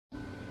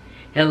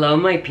Hello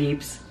my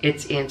peeps,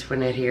 it's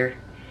Antoinette here.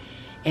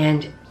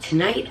 And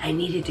tonight I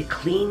needed to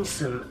clean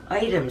some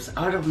items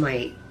out of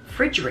my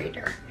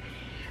refrigerator.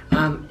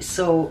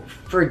 So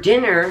for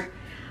dinner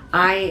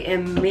I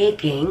am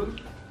making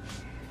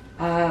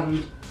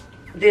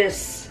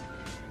this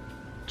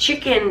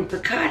chicken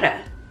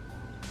piccata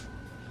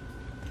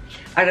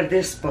out of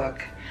this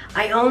book.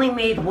 I only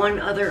made one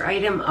other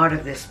item out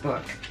of this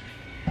book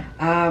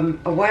a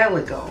while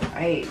ago.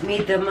 I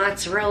made the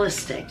mozzarella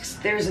sticks.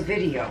 There's a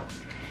video.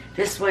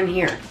 This one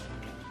here,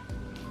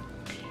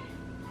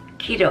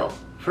 Keto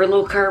for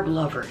low carb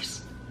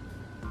lovers.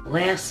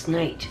 Last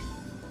night,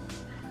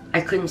 I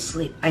couldn't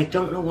sleep. I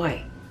don't know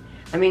why.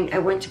 I mean, I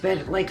went to bed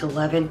at like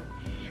 11.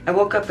 I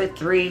woke up at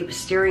 3,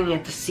 staring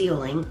at the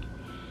ceiling,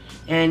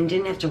 and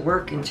didn't have to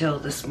work until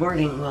this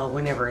morning. Well,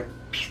 whenever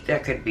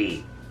that could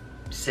be,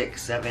 6,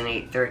 7,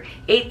 8:30.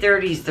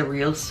 8:30 is the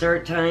real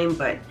start time,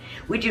 but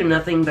we do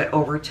nothing but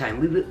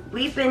overtime.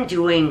 We've been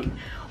doing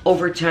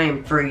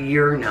overtime for a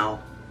year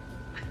now.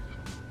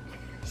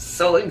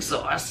 So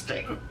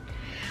exhausting.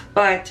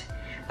 But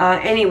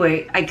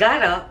anyway, I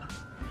got up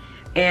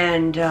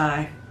and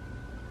I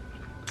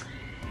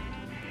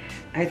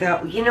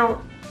thought, you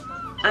know,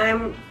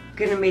 I'm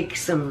gonna make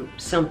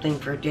something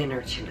for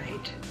dinner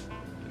tonight.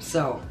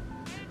 So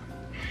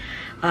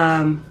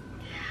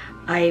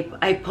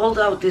I pulled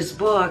out this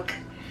book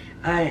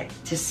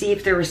to see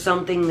if there was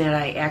something that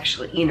I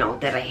actually, you know,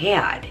 that I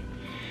had.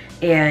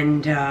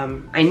 And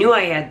I knew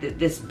I had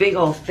this big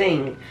old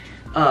thing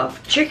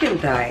of chicken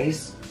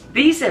thighs.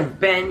 These have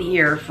been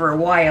here for a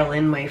while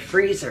in my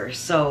freezer,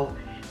 so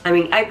I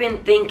mean, I've been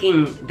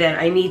thinking that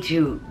I need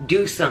to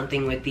do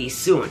something with these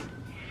soon.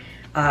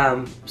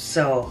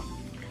 So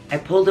I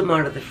pulled them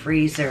out of the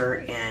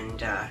freezer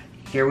and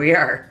here we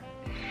are.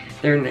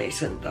 They're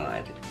nice and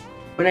thawed.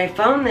 When I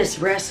found this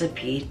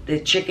recipe, the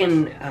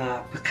chicken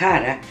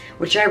piccata,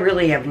 which I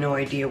really have no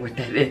idea what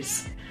that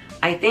is,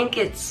 I think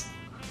it's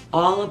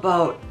all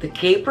about the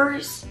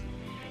capers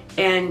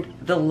and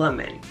the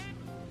lemon.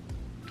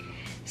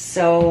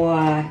 So,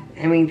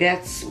 I mean,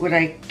 that's what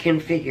I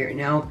can figure.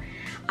 Now,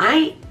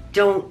 I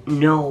don't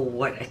know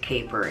what a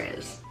caper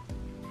is.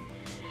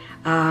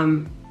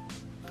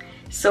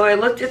 So I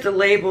looked at the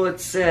label. It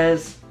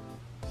says,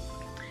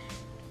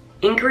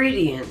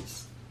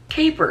 ingredients,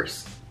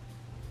 capers.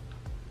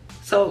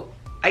 So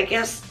I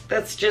guess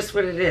that's just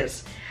what it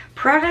is.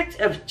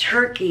 Product of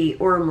Turkey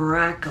or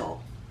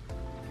Morocco.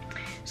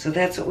 So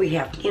that's what we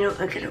have. You know,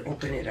 I'm gonna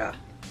open it up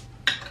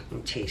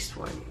and taste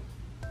one.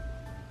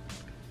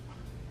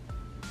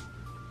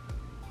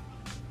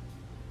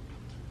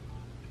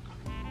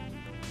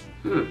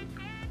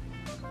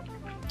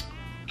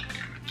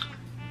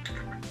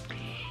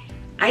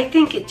 I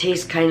think it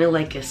tastes kind of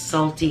like a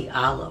salty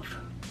olive.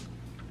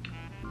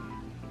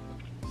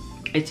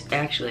 It's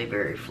actually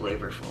very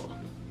flavorful.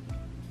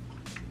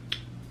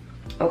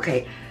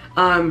 Okay,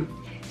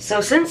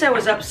 so since I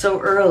was up so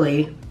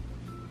early,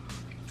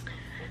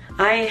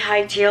 I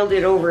hightailed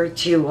it over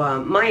to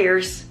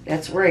Meijer's.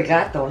 That's where I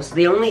got those.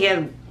 They only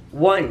had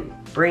one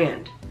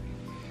brand.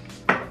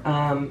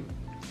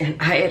 And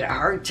I had a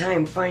hard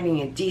time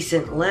finding a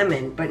decent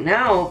lemon, but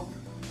now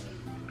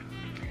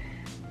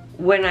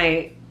when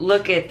I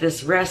look at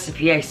this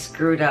recipe, I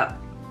screwed up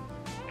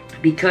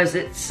because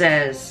it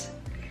says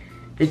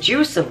the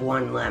juice of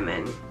 1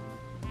 lemon,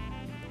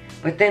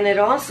 but then it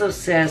also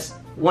says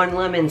 1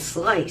 lemon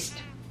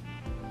sliced.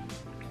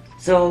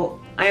 So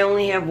I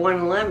only have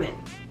 1 lemon,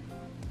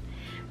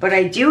 but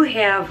I do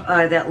have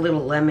that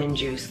little lemon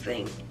juice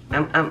thing.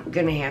 I'm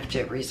gonna have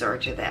to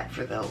resort to that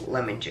for the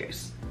lemon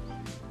juice.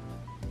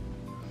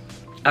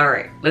 All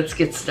right, let's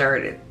get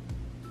started.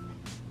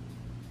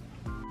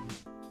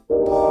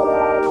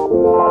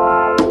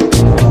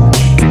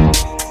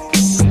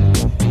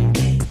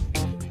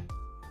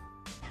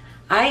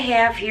 I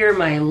have here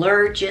my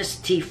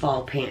largest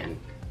Tefal pan.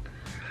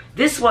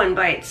 This one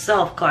by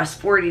itself costs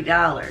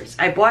 $40.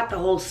 I bought the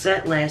whole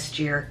set last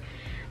year,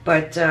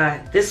 but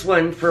this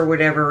one, for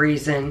whatever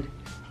reason,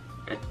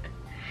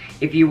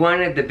 if you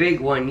wanted the big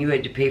one, you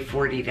had to pay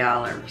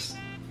 $40.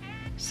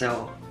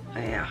 So,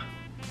 yeah,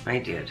 I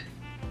did.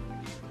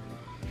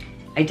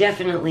 I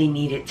definitely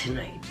need it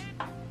tonight.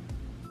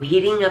 I'm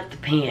heating up the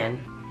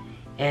pan,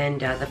 and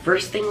the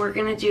first thing we're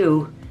gonna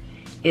do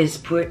is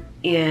put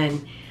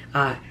in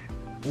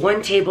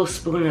 1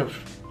 tablespoon of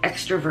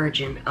extra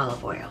virgin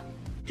olive oil.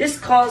 This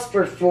calls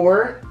for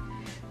 4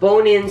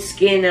 bone-in,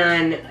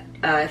 skin-on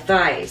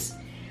thighs.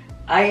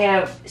 I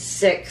have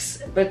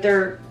 6, but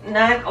they're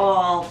not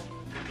all.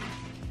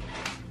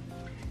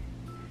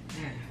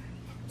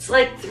 It's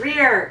like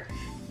 3 are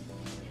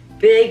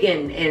big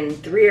and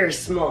 3 are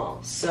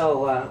small,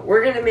 so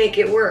we're gonna make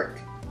it work.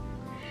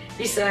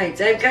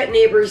 Besides, I've got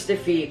neighbors to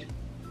feed.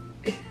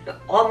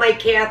 All my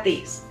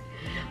Kathys.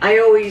 I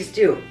always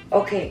do.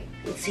 Okay,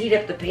 let's heat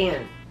up the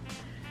pan.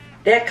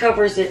 That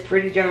covers it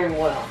pretty darn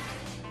well.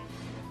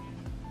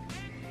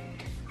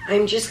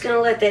 I'm just gonna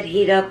let that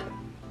heat up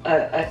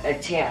a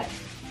tad.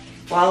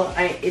 While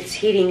it's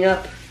heating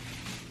up,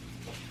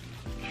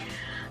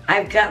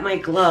 I've got my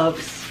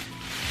gloves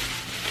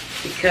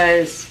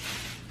because,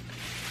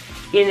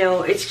 you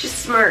know, it's just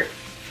smart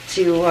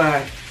to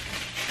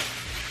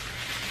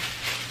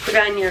put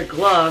on your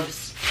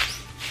gloves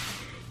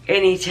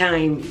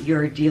anytime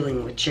you're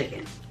dealing with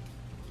chicken.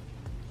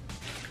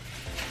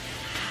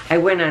 I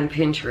went on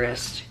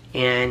Pinterest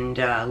and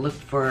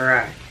looked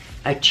for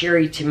a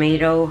cherry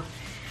tomato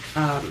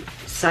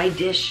side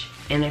dish,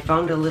 and I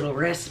found a little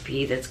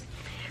recipe that's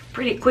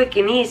pretty quick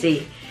and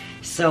easy.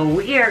 So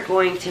we are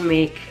going to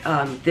make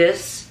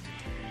this,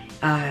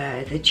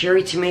 the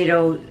cherry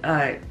tomato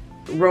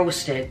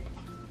roasted.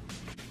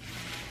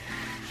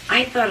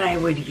 I thought I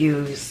would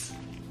use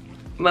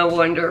my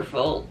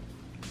wonderful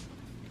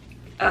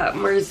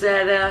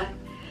Marzetta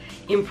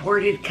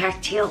imported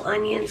cocktail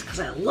onions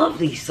because I love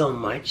these so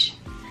much.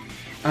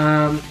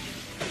 I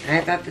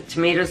thought the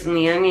tomatoes and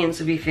the onions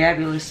would be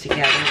fabulous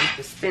together with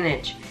the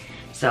spinach.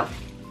 So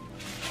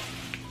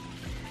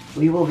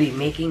we will be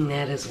making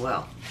that as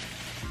well.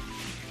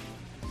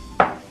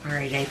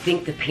 Alright, I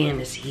think the pan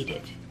is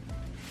heated.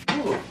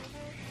 Ooh,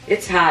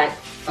 it's hot.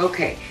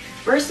 Okay,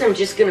 first I'm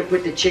just going to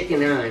put the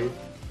chicken on.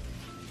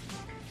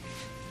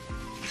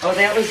 Oh,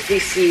 that was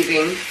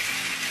deceiving.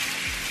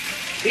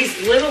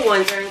 These little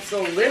ones aren't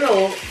so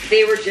little,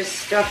 they were just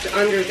stuffed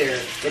under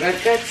there. But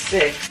I've got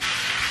 6.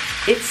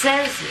 It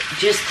says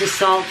just to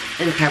salt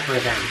and pepper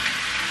them.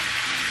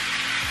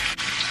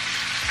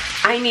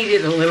 I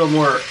needed a little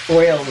more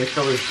oil with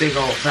those big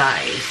old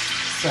thighs,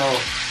 so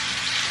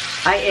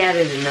I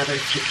added another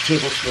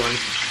tablespoon.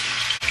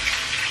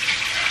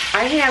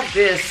 I have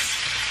this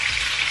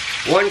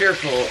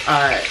wonderful,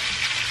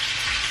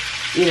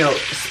 you know,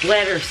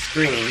 splatter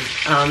screen.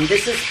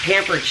 This is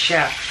Pampered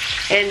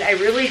Chef, and I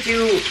really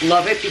do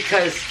love it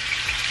because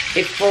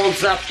it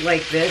folds up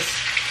like this,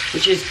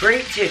 which is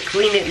great to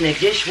clean it in the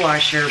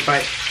dishwasher,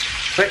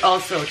 but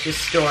also to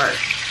store.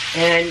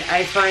 And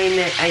I find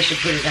that I should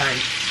put it on.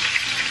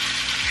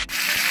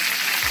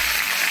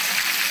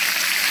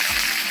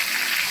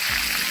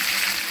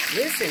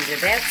 Listen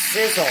to that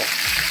sizzle.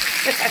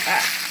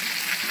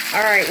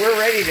 All right, we're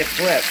ready to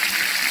flip.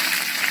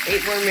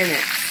 8 more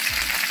minutes.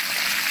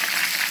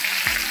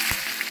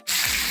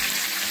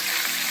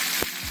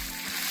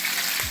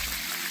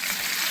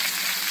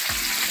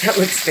 That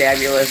looks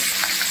fabulous.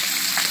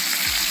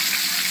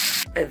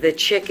 The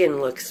chicken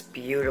looks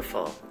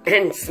beautiful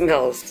and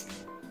smells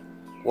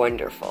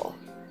wonderful.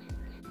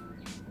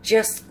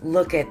 Just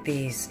look at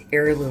these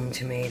heirloom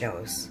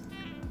tomatoes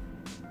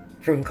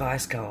from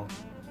Costco.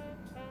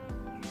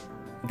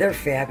 They're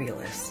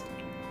fabulous.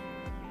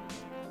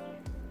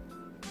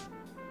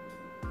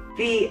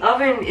 The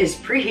oven is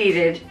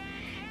preheated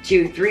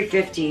to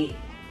 350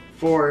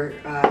 for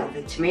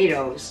the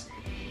tomatoes,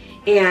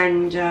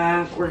 and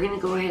we're going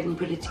to go ahead and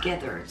put it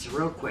together. It's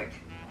real quick.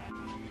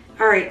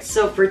 Alright,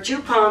 so for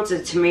 2 pounds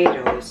of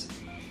tomatoes,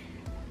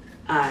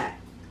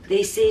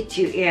 they say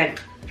to add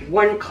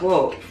 1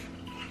 clove.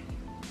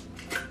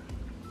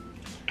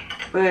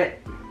 But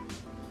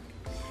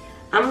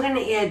I'm going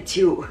to add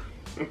 2.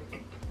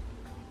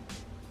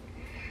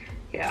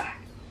 Yeah.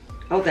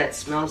 Oh, that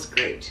smells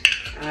great.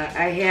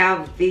 I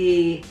have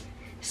the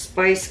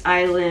Spice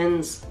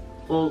Islands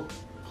whole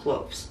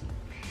cloves.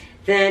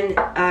 Then,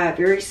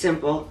 very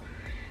simple,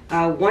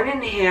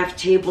 1.5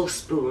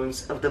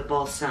 tablespoons of the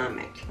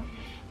balsamic.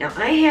 Now,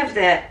 I have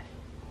that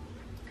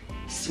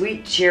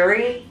sweet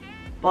cherry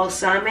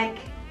balsamic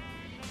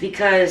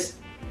because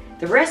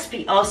the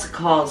recipe also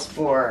calls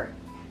for,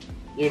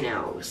 you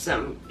know,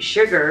 some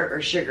sugar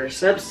or sugar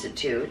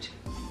substitute.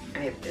 I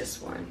have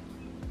this one.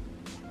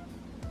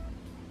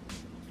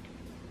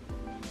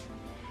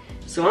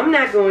 So I'm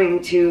not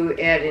going to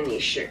add any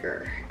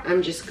sugar.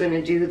 I'm just going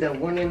to do the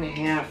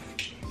 1.5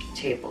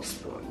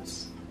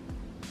 tablespoons.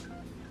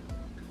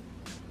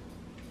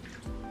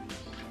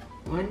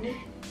 1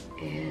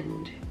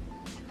 and...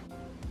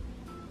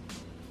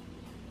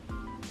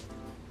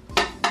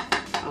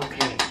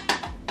 Okay.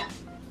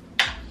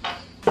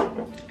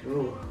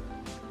 Ooh.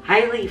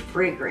 Highly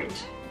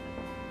fragrant.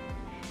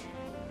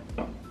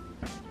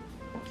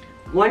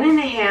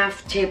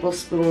 1.5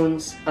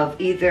 tablespoons of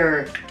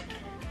either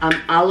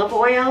olive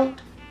oil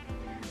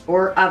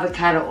or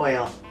avocado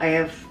oil. I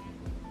have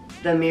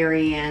the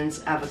Mary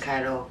Ann's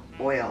avocado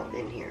oil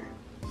in here.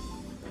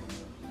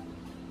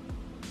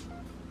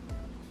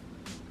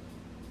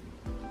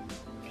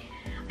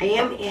 I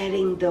am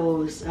adding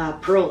those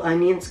pearl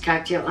onions,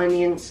 cocktail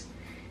onions,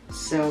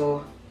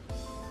 so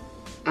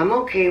I'm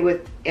okay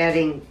with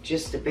adding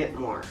just a bit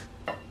more.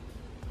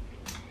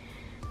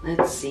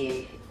 Let's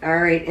see.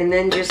 Alright, and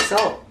then just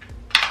salt.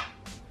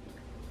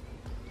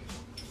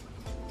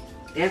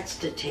 That's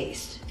to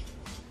taste.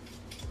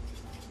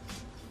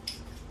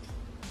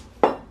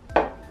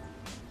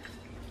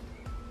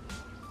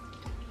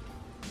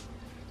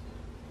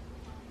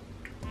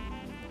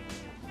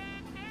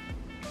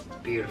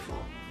 Beautiful.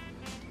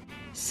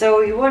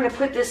 So you want to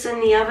put this in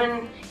the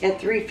oven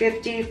at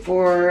 350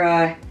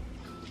 for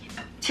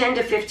 10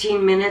 to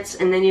 15 minutes,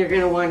 and then you're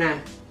going to want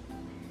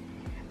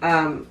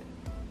to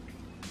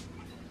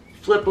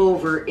flip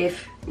over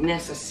if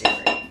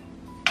necessary.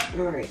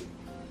 All right.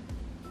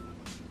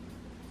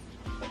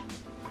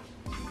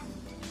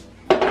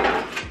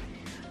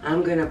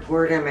 I'm gonna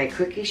pour it on my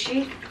cookie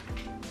sheet.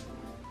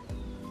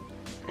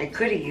 I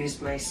could have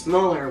used my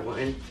smaller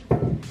one.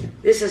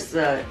 This is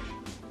the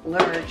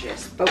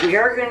largest, but we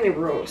are going to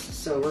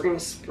roast, so we're going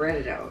to spread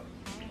it out.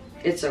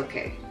 It's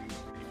okay.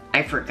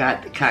 I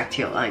forgot the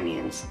cocktail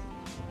onions.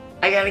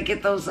 I gotta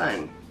get those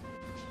on.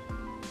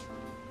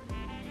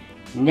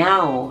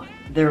 Now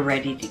they're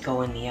ready to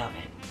go in the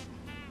oven.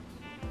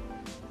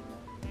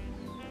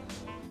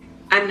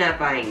 I'm not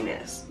buying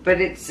this,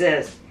 but it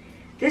says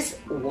this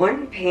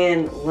one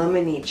pan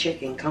lemony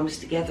chicken comes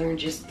together in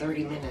just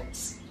 30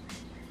 minutes.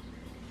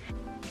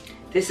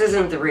 This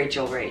isn't the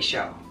Rachel Ray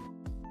show.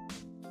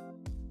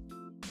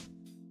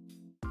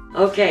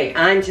 Okay,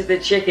 on to the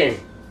chicken.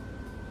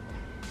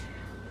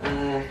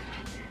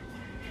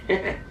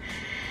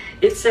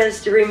 It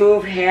says to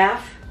remove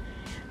half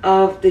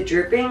of the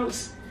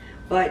drippings,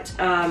 but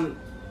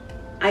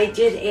I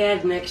did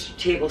add an extra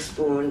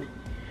tablespoon,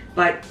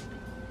 but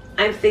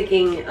I'm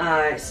thinking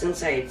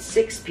since I had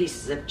 6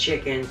 pieces of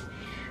chicken,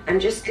 I'm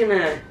just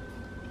gonna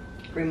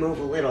remove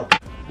a little.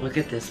 Look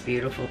at this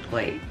beautiful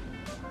plate.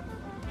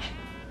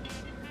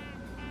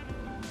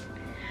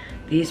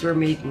 These were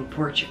made in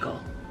Portugal.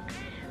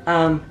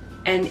 And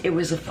it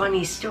was a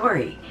funny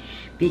story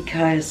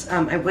because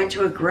I went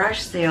to a garage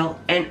sale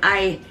and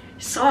I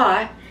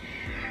saw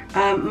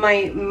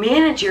my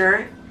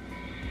manager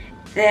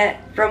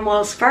that from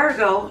Wells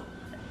Fargo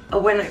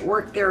when I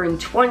worked there in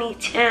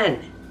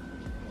 2010.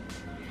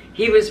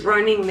 He was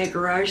running the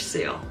garage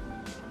sale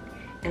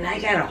and I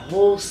got a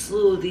whole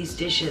slew of these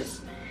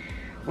dishes,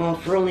 well,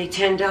 for only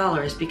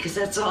 $10 because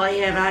that's all I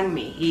had on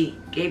me. He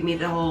gave me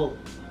the whole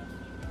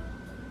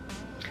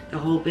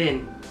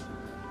bin.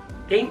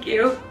 Thank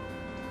you.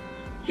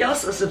 He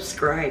also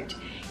subscribed.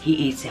 He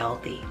eats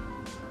healthy,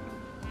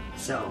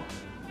 so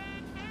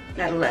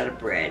not a lot of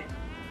bread.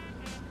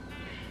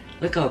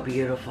 Look how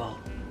beautiful.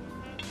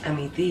 I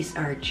mean, these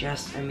are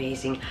just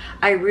amazing.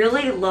 I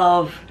really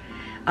love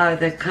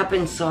the cup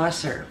and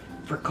saucer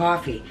for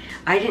coffee.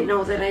 I didn't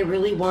know that I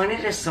really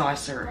wanted a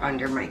saucer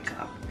under my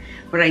cup,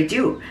 but I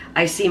do.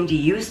 I seem to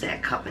use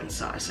that cup and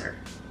saucer.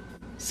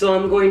 So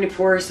I'm going to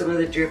pour some of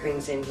the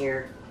drippings in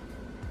here.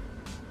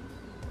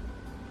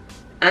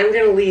 I'm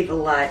going to leave a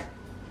lot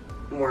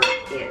more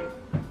in.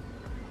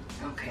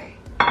 Okay.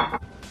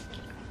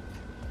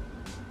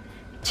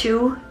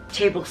 2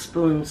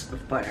 tablespoons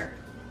of butter.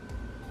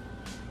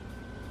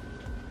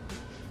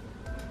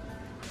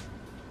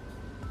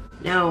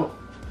 Now,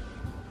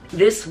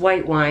 this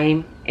white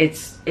wine,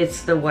 it's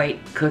the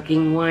white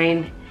cooking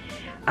wine.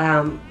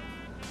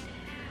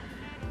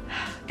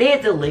 They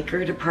had the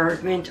liquor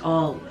department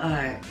all,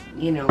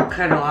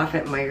 cut off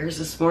at Meijer's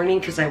this morning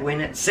because I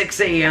went at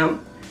 6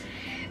 a.m.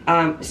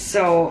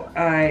 So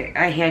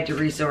I had to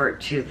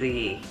resort to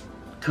the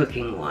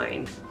cooking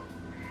wine.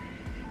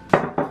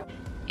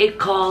 It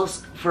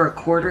calls for a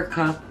 1/4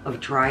 cup of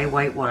dry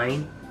white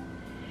wine,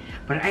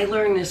 but I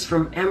learned this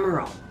from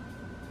Emerald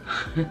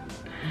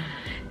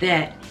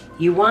that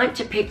you want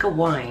to pick a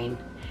wine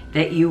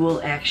that you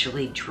will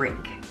actually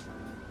drink.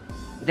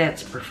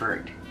 That's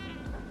preferred.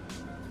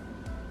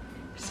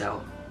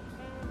 So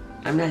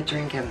I'm not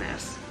drinking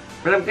this,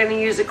 but I'm going to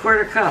use a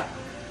 1/4 cup.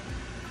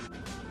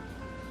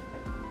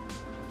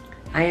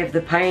 I have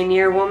the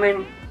Pioneer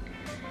Woman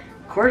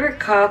 1/4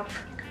 cup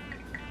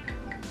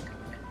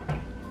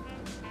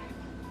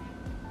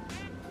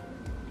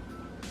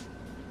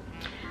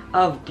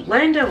of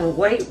blend of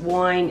white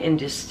wine and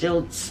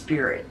distilled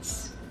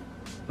spirits,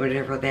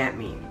 whatever that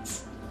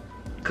means.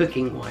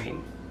 Cooking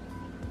wine.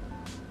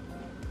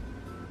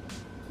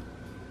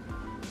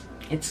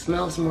 It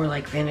smells more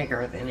like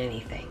vinegar than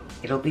anything.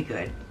 It'll be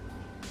good.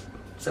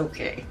 It's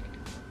okay.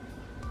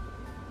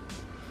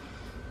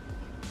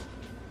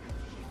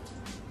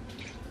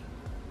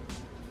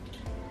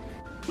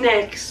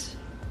 Next,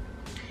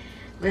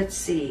 let's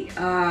see,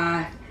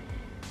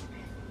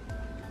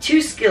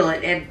 2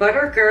 skillet, add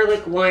butter,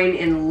 garlic, wine,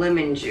 and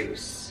lemon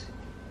juice.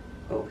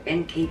 Oh,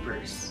 and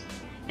capers.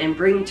 And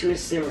bring to a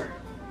simmer.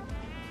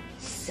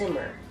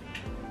 Simmer.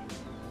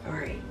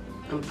 Alright,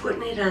 I'm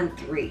putting it on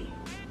 3.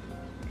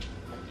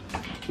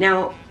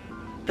 Now,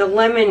 the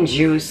lemon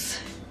juice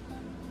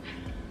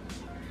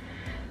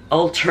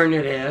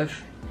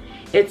alternative,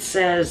 it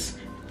says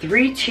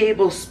 3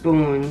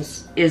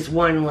 tablespoons is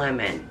 1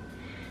 lemon.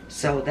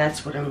 So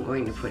that's what I'm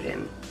going to put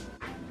in.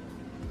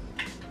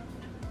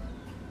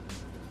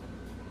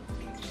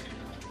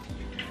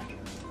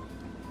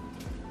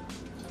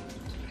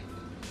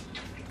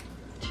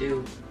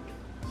 Two.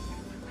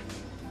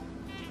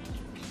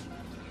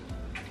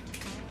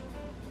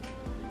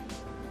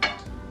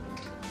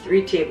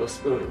 3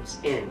 tablespoons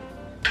in.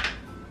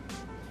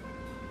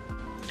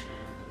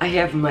 I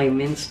have my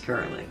minced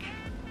garlic.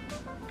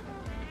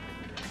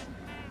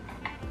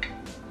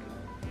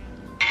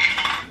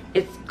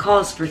 It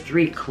calls for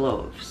 3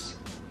 cloves.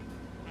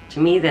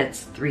 To me,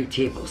 that's 3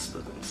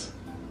 tablespoons.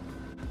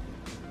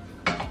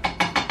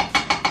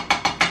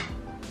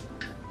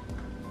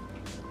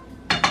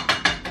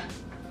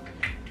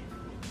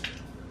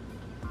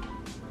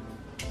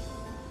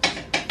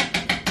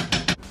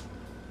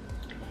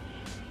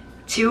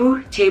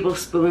 2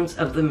 tablespoons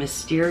of the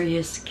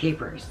mysterious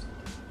capers.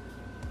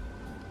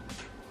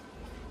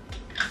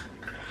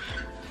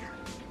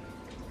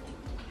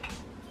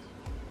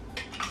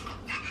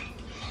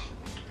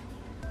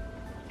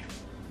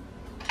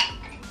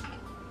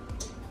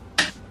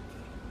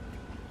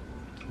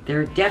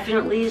 There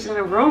definitely is an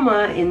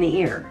aroma in the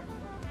ear.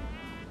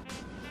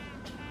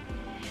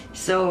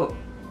 So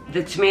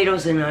the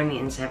tomatoes and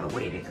onions have a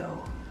way to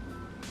go.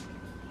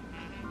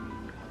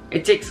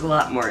 It takes a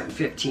lot more than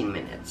 15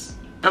 minutes.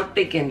 I'm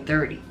thinking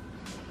 30.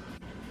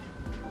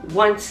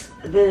 Once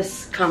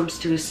this comes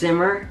to a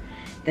simmer,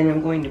 then I'm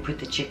going to put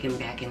the chicken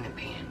back in the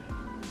pan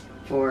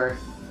for,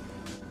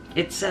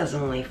 it says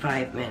only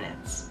 5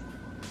 minutes.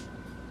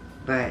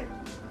 But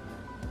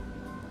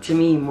to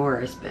me, more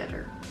is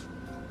better.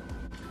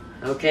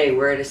 Okay,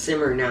 we're at a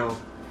simmer now.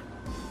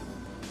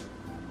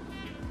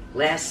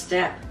 Last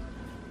step.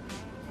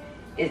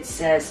 It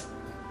says,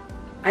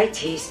 I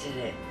tasted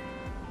it.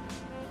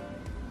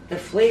 The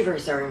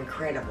flavors are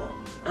incredible,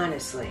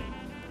 honestly.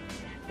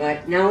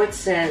 But now it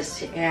says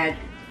to add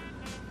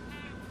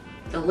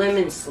the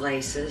lemon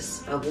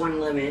slices of 1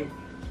 lemon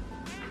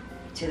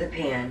to the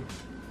pan.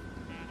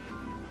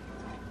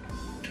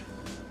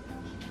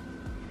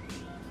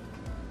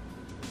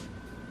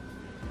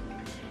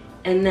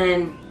 And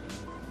then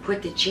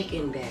put the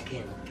chicken back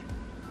in.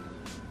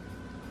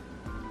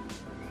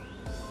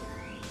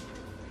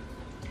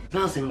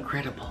 Smells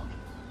incredible.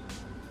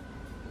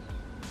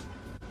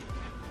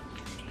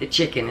 The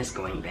chicken is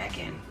going back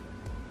in.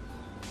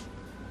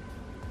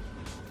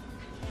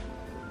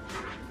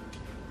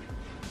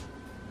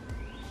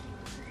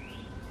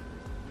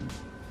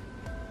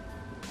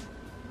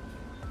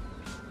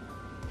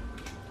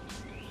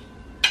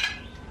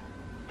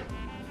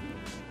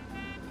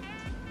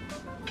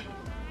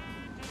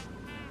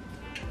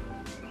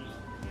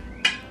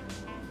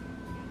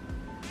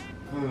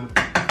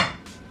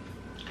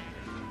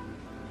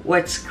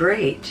 What's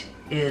great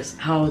is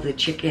how the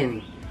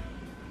chicken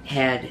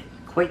had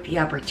quite the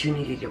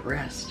opportunity to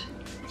rest.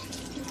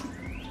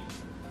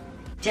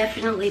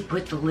 Definitely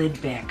put the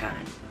lid back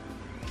on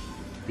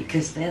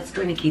because that's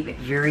going to keep it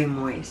very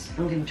moist.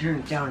 I'm going to turn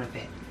it down a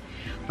bit,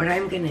 but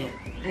I'm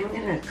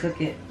gonna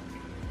cook it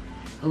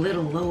a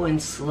little low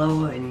and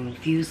slow and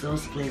infuse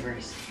those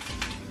flavors.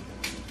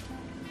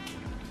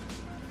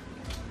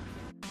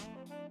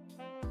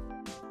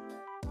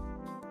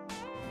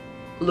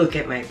 Look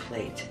at my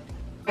plate.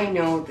 I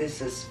know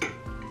this is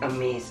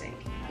amazing.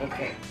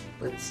 Okay,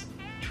 let's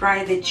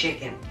try the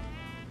chicken.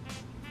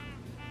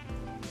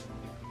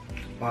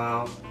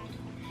 Wow,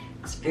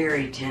 it's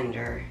very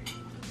tender.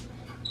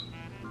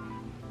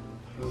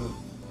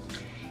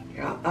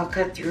 Here, I'll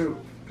cut through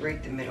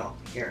right the middle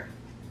here.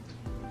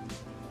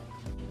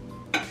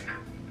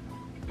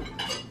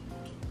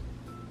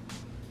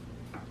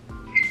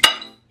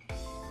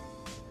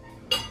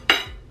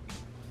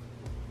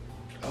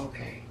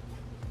 Okay.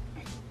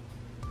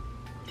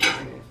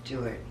 I'm gonna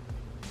do it.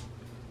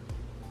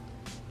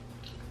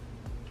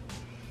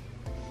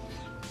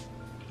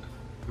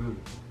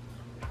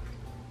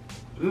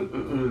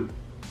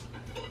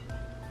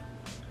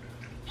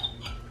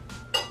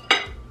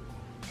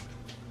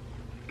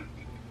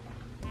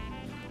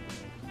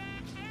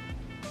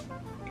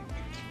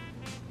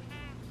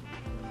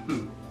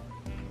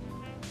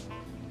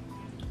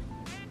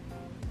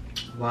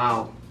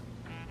 Wow.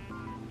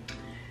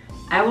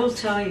 I will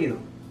tell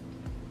you,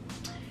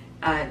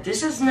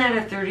 this is not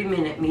a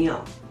 30-minute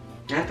meal.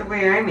 Not the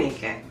way I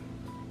make it.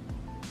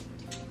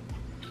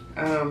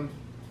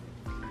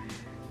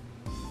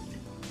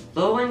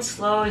 Low and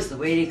slow is the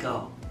way to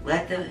go.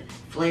 Let the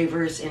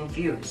flavors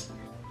infuse.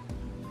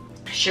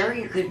 Sure,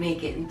 you could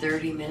make it in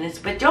 30 minutes,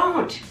 but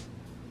don't.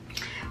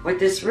 What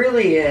this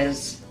really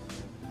is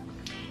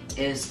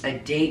a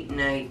date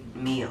night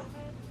meal.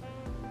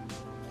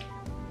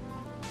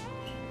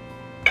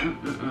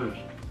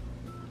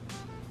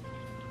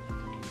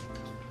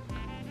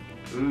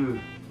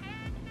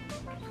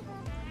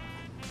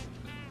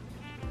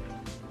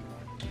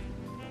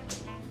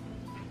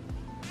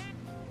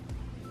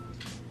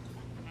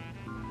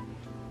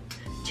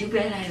 Too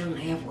bad I don't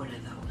have one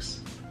of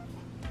those.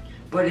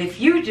 But if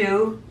you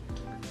do,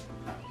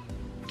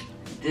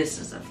 this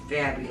is a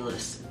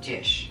fabulous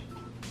dish.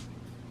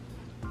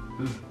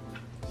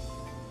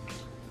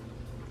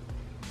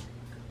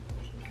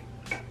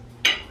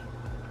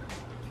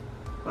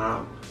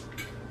 Wow.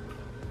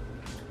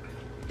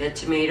 The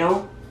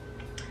tomato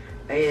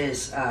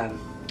is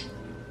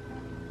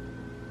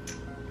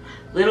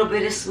little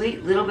bit of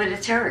sweet, little bit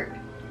of tart.